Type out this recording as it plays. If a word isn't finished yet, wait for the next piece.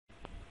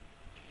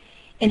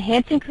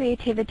Enhancing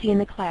Creativity in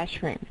the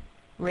Classroom,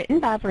 written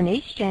by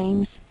Bernice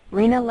James,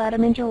 Rena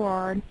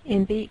Letterman-Gerard,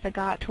 and B.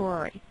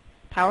 Vagat-Torre.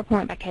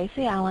 PowerPoint by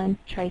Kacy Allen,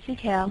 Tracey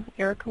Kell,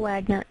 Erica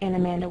Wagoner, and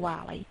Amanda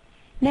Wiley.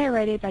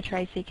 Narrated by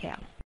Tracey Kell.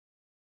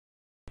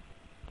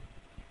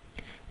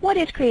 What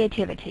is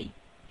creativity?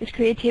 Is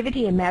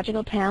creativity a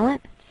magical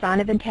talent, sign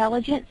of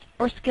intelligence,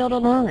 or skill to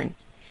learn?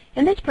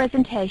 In this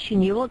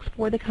presentation, you will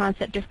explore the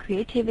concept of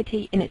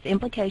creativity and its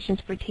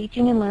implications for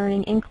teaching and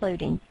learning,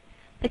 including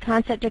the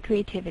concept of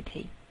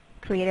creativity,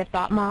 creative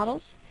thought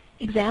models,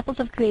 examples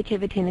of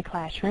creativity in the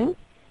classroom,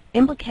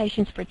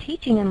 implications for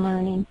teaching and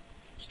learning,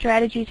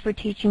 strategies for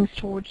teaching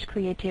towards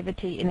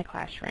creativity in the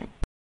classroom.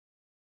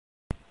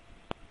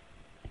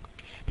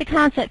 The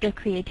concept of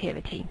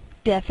creativity.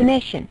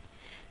 Definition: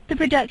 the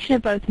production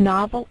of both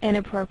novel and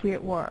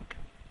appropriate work.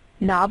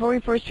 Novel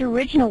refers to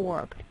original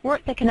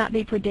work that cannot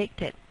be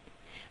predicted.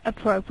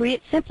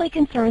 Appropriate simply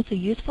concerns the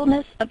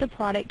usefulness of the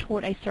product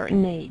toward a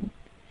certain need.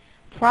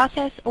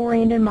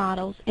 Process-oriented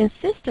models and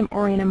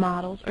system-oriented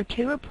models are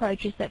two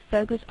approaches that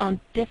focus on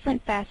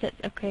different facets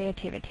of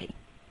creativity.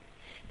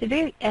 The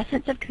very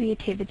essence of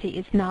creativity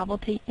is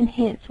novelty, and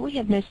hence we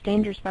have no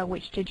standards by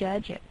which to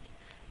judge it.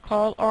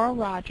 Carl R.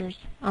 Rogers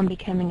on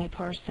Becoming a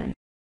Person.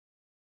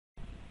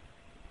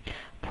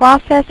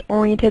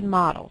 Process-oriented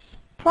models.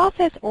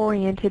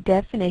 Process-oriented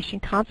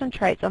definition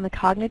concentrates on the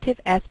cognitive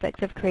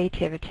aspects of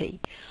creativity.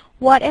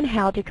 What and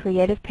how do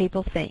creative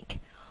people think?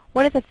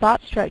 What are the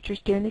thought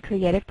structures during the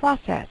creative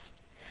process?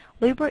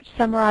 Lubert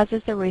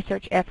summarizes the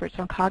research efforts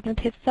on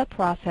cognitive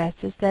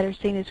subprocesses that are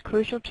seen as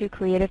crucial to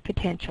creative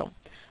potential: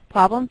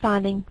 problem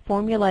finding,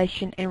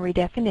 formulation and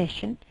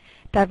redefinition,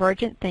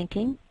 divergent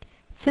thinking,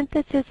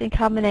 synthesis and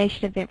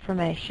combination of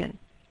information,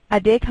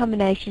 idea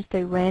combinations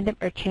through random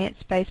or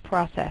chance-based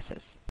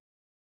processes.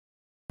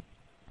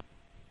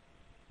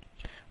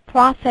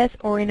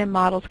 Process-oriented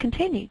models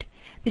continued.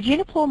 The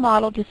Geniploid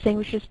model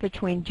distinguishes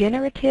between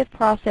generative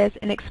process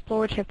and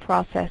explorative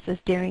processes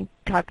during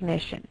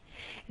cognition.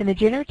 In the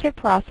generative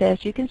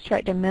process, you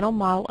construct a mental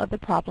model of the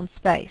problem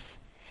space.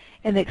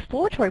 In the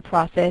exploratory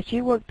process,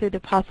 you work through the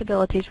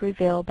possibilities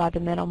revealed by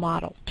the mental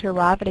model to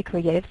arrive at a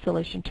creative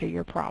solution to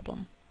your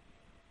problem.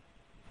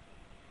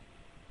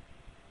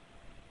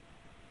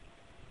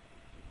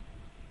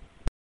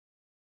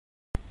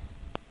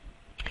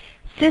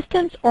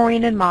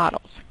 Systems-oriented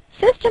models.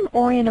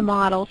 System-oriented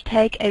models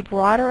take a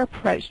broader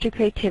approach to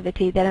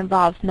creativity that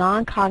involves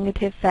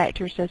non-cognitive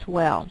factors as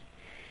well.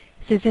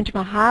 Susan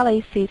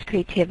Mihaly sees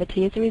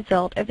creativity as a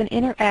result of an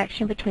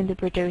interaction between the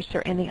producer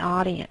and the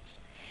audience.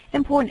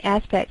 Important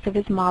aspects of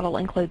his model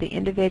include the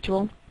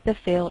individual, the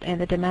field, and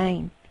the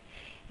domain.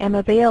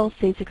 Amabile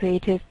sees the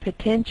creative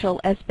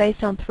potential as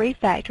based on three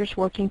factors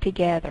working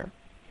together.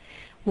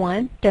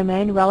 1.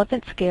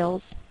 Domain-relevant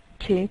skills,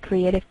 2.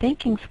 Creative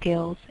thinking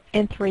skills,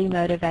 and 3.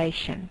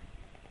 Motivation.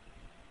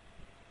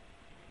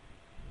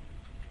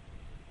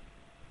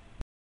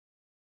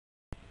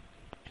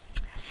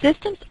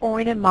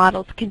 Systems-oriented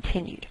models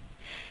continued.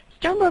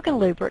 Sternberg and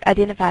Lubert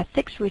identify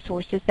 6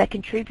 resources that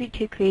contribute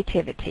to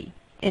creativity: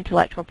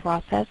 intellectual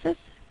processes,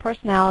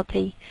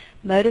 personality,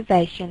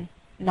 motivation,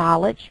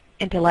 knowledge,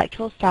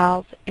 intellectual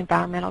styles,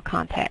 environmental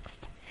context.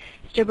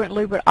 Sternberg and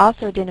Lubert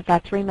also identify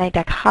 3 main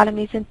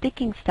dichotomies in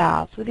thinking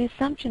styles, with the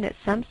assumption that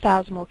some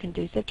styles are more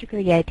conducive to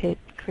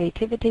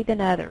creativity than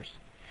others.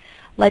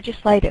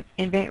 Legislative,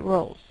 invent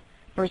rules,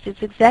 versus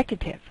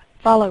executive,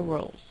 follow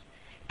rules.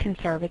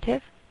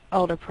 Conservative,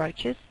 old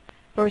approaches,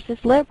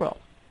 versus liberal,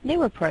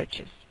 new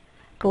approaches.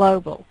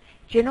 Global,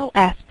 general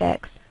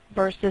aspects,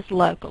 versus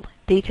local,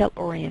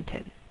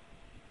 detail-oriented.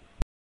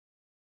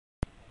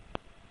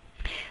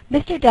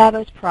 Mr.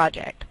 Dabo's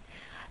project.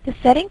 The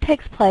setting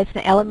takes place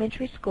in an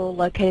elementary school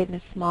located in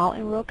a small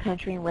and rural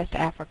country in West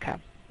Africa.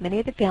 Many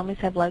of the families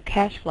have low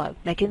cash flow,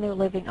 making their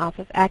living off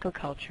of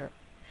agriculture.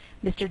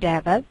 Mr.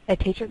 Dabo, a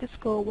teacher at the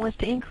school, wants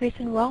to increase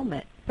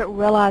enrollment, but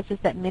realizes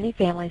that many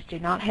families do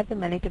not have the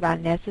money to buy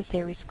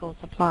necessary school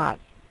supplies.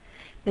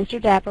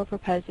 Mr. Dabo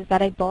proposes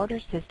that a barter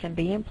system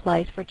be in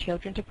place for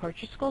children to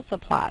purchase school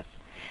supplies.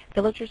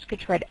 Villagers could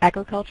trade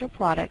agricultural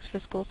products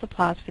for school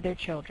supplies for their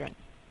children.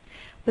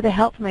 With the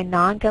help from a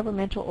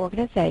non-governmental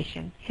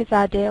organization, his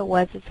idea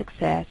was a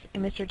success,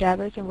 and Mr.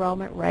 Dabo's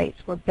enrollment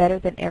rates were better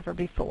than ever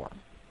before.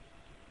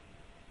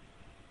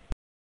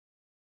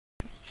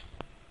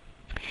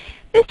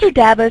 Mr.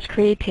 Dabo's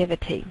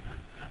creativity.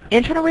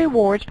 Internal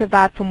rewards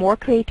provide for more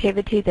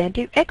creativity than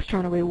do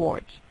external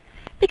rewards.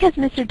 Because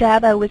Mr.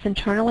 Dabo was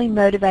internally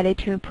motivated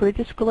to improve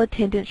the school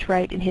attendance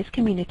rate in his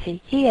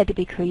community, he had to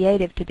be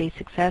creative to be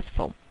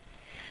successful.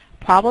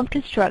 Problem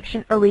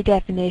construction or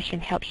redefinition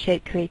helped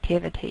shape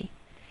creativity.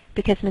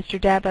 Because Mr.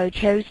 Dabo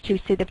chose to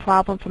see the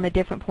problem from a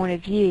different point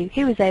of view,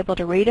 he was able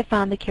to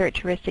redefine the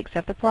characteristics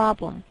of the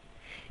problem.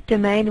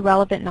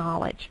 Domain-relevant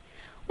knowledge.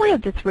 One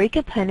of the 3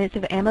 components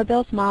of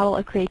Amabile's model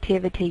of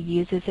creativity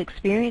uses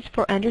experience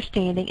for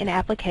understanding and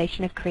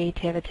application of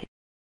creativity.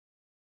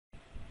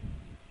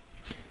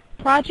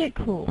 Project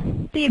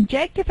Cool. The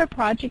objective of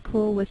Project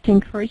Cool was to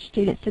encourage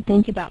students to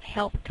think about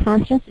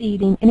health-conscious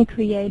eating in a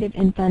creative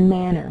and fun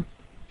manner.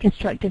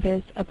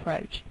 constructivist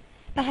approach.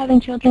 By having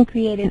children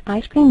create an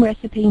ice cream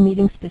recipe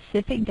meeting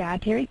specific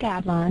dietary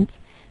guidelines,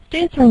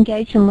 students are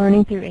engaged in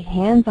learning through a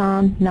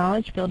hands-on,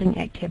 knowledge-building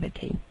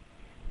activity.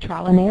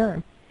 Trial and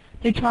error.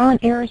 Through trial and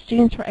error,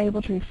 students were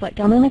able to reflect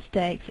on their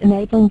mistakes,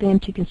 enabling them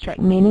to construct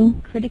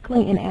meaning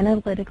critically and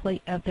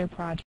analytically of their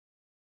project.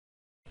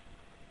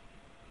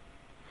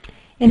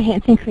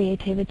 Enhancing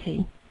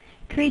creativity.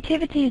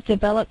 Creativity is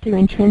developed through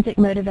intrinsic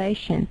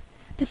motivation.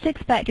 The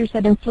 6 factors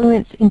that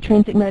influence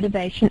intrinsic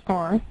motivation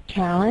are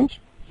challenge,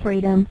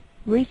 freedom,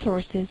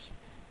 resources,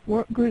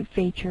 work group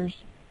features,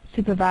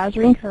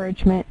 supervisory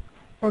encouragement,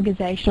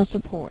 organizational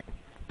support.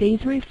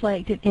 These are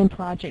reflected in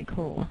Project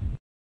Cool.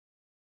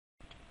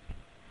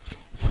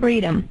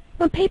 Freedom.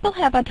 When people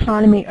have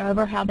autonomy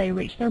over how they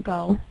reach their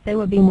goal, they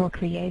will be more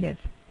creative.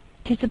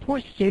 To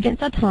support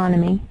students'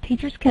 autonomy,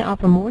 teachers can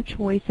offer more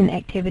choice in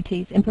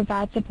activities and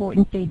provide support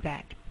and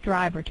feedback.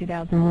 Driver,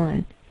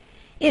 2001.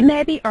 It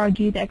may be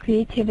argued that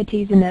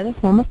creativity is another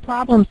form of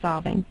problem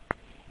solving.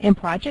 In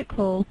Project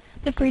Cool,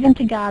 the freedom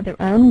to guide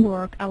their own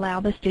work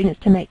allows the students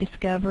to make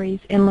discoveries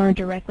and learn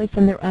directly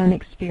from their own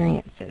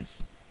experiences.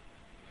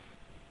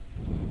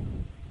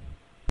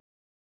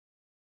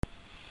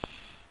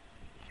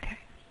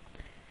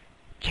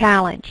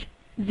 Challenge.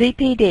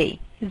 ZPD,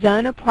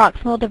 Zone of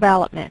Proximal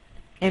Development.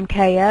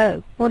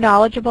 MKO, or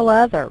Knowledgeable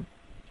Other.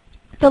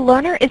 The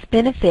learner is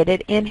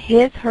benefited in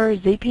his/her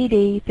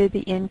ZPD through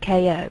the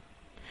MKO.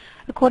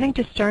 According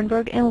to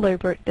Sternberg and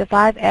Lubert, the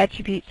 5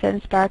 attributes that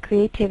inspire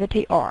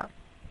creativity are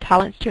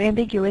tolerance to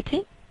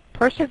ambiguity,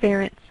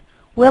 perseverance,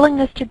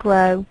 willingness to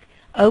grow,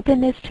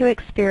 openness to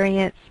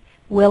experience,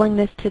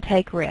 willingness to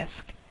take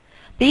risk.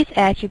 These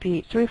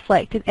attributes are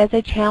reflected as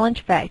a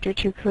challenge factor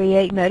to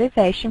create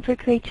motivation for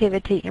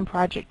creativity in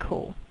Project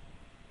Cool.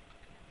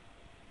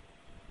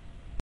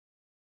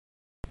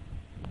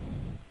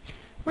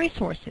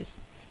 Resources.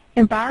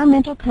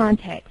 Environmental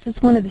context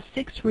is one of the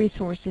 6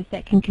 resources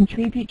that can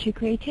contribute to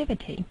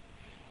creativity.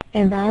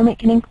 Environment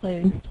can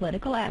include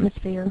political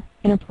atmosphere,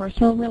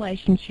 interpersonal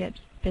relationships,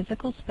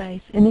 physical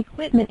space, and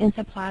equipment and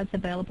supplies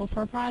available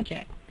for a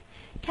project.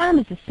 Time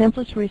is the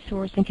simplest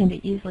resource and can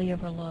be easily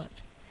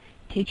overlooked.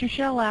 Teachers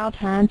should allow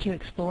time to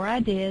explore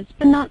ideas,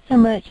 but not so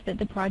much that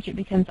the project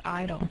becomes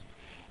idle.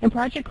 In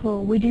Project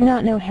Cool, we do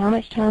not know how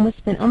much time was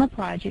spent on the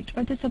project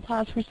or if the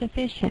supplies were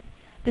sufficient.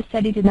 The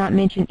study did not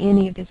mention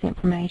any of this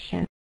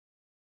information.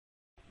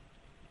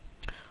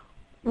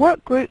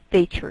 Work group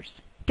features.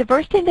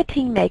 Diversity in the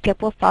team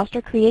makeup will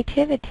foster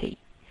creativity.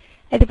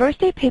 A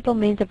diversity of people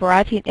means a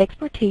variety in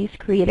expertise,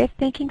 creative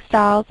thinking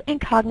styles,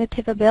 and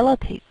cognitive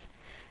abilities.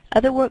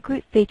 Other work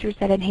group features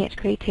that enhance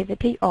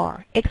creativity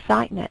are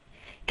excitement,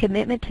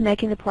 commitment to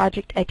making the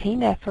project a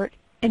team effort,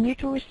 and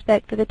mutual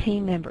respect for the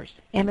team members.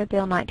 Bill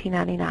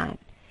 1999.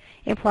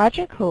 In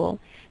Project Cool,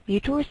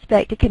 mutual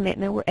respect and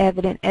commitment were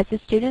evident as the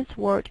students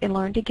worked and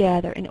learned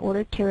together in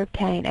order to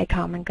obtain a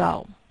common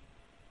goal.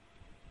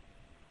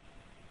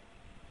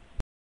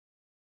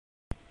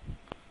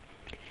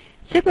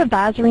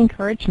 Supervisory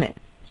encouragement.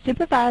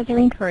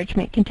 Supervisory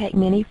encouragement can take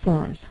many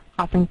forms,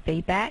 offering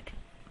feedback,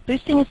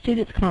 boosting a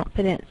student's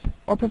confidence,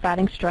 or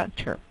providing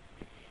structure.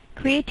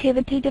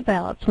 Creativity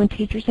develops when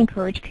teachers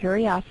encourage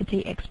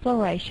curiosity,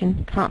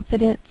 exploration,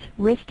 confidence,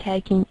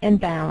 risk-taking, and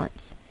balance.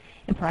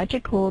 In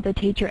Project Cool, the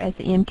teacher as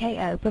the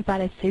MKO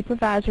provided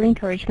supervisory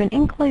encouragement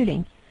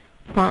including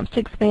prompts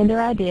to expand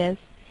their ideas,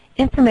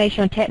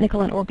 information on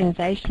technical and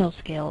organizational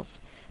skills,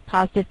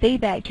 positive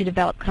feedback to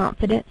develop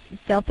confidence,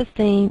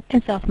 self-esteem,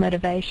 and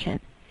self-motivation,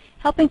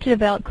 helping to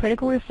develop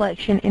critical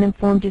reflection and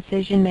informed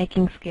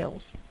decision-making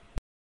skills.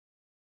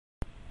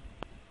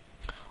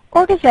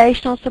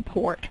 Organizational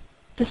support.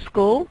 The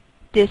school,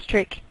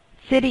 district,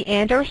 city,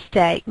 and/or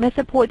state must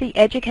support the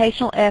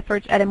educational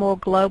efforts at a more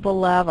global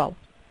level.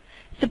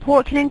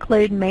 Support can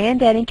include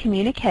mandating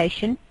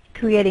communication,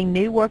 creating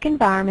new work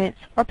environments,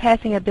 or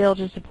passing a bill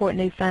to support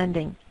new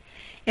funding.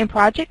 In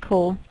Project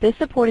Cool, this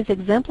support is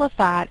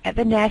exemplified at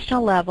the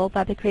national level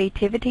by the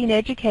Creativity in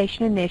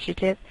Education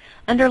Initiative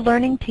under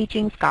Learning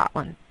Teaching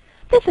Scotland.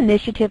 This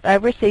initiative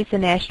oversees the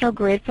National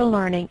Grid for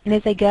Learning and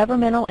is a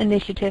governmental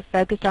initiative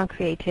focused on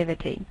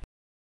creativity.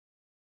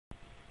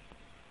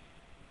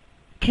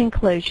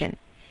 Conclusion.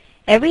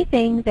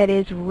 Everything that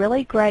is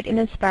really great and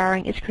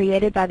inspiring is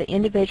created by the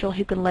individual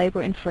who can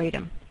labor in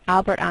freedom.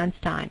 Albert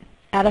Einstein.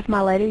 Out of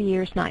My Later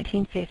Years,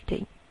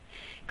 1950.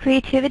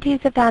 Creativity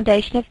is the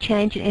foundation of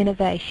change and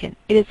innovation.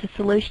 It is the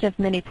solution of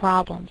many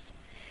problems.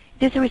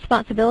 It is the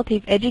responsibility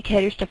of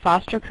educators to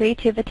foster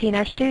creativity in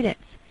our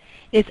students.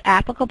 It is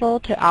applicable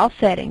to all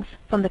settings,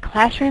 from the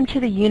classroom to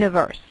the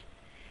universe.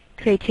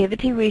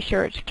 Creativity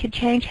research could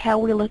change how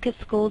we look at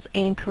schools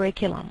and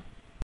curriculum.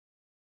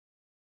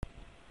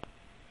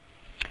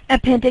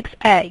 Appendix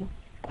A.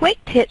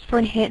 Quick tips for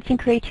enhancing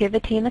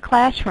creativity in the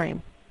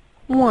classroom.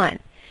 1.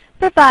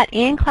 Provide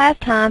in-class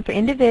time for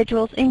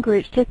individuals and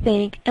groups to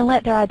think and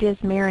let their ideas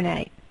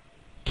marinate.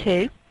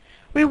 2.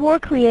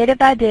 Reward creative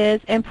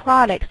ideas and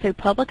products through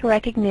public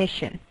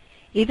recognition,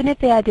 even if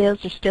the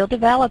ideas are still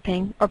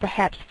developing or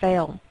perhaps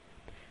fail.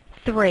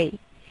 3.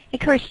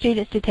 Encourage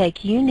students to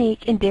take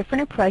unique and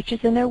different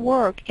approaches in their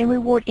work and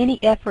reward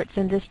any efforts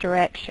in this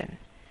direction.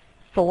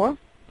 4.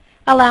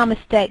 Allow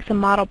mistakes and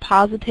model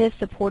positive,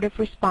 supportive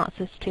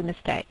responses to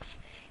mistakes.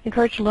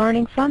 Encourage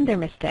learning from their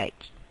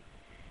mistakes.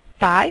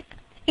 5.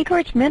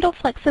 Encourage mental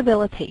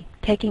flexibility,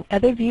 taking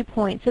other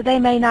viewpoints that they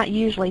may not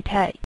usually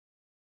take.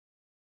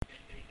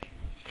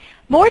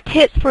 More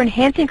tips for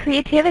enhancing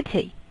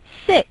creativity.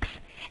 6.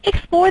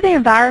 Explore their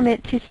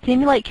environment to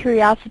stimulate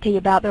curiosity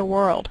about their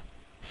world.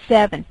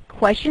 7.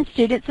 Question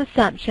students'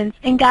 assumptions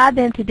and guide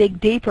them to dig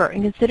deeper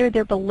and consider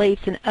their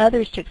beliefs and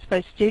others to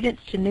expose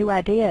students to new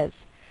ideas.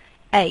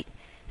 8.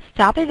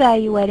 Stop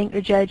evaluating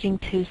or judging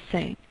too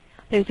soon.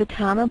 There's a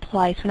time and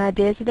place when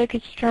ideas or their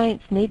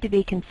constraints need to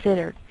be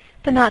considered,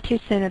 but not too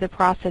soon or the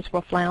process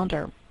will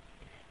flounder.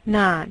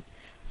 9.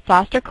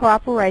 Foster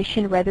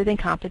cooperation rather than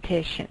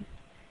competition.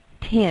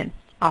 10.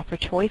 Offer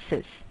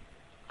choices.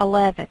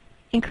 11.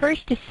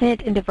 Encourage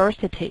dissent and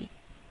diversity.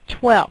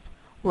 12.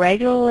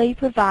 Regularly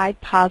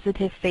provide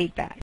positive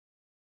feedback.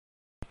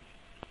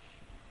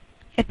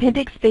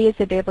 Appendix B is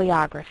a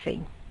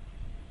bibliography.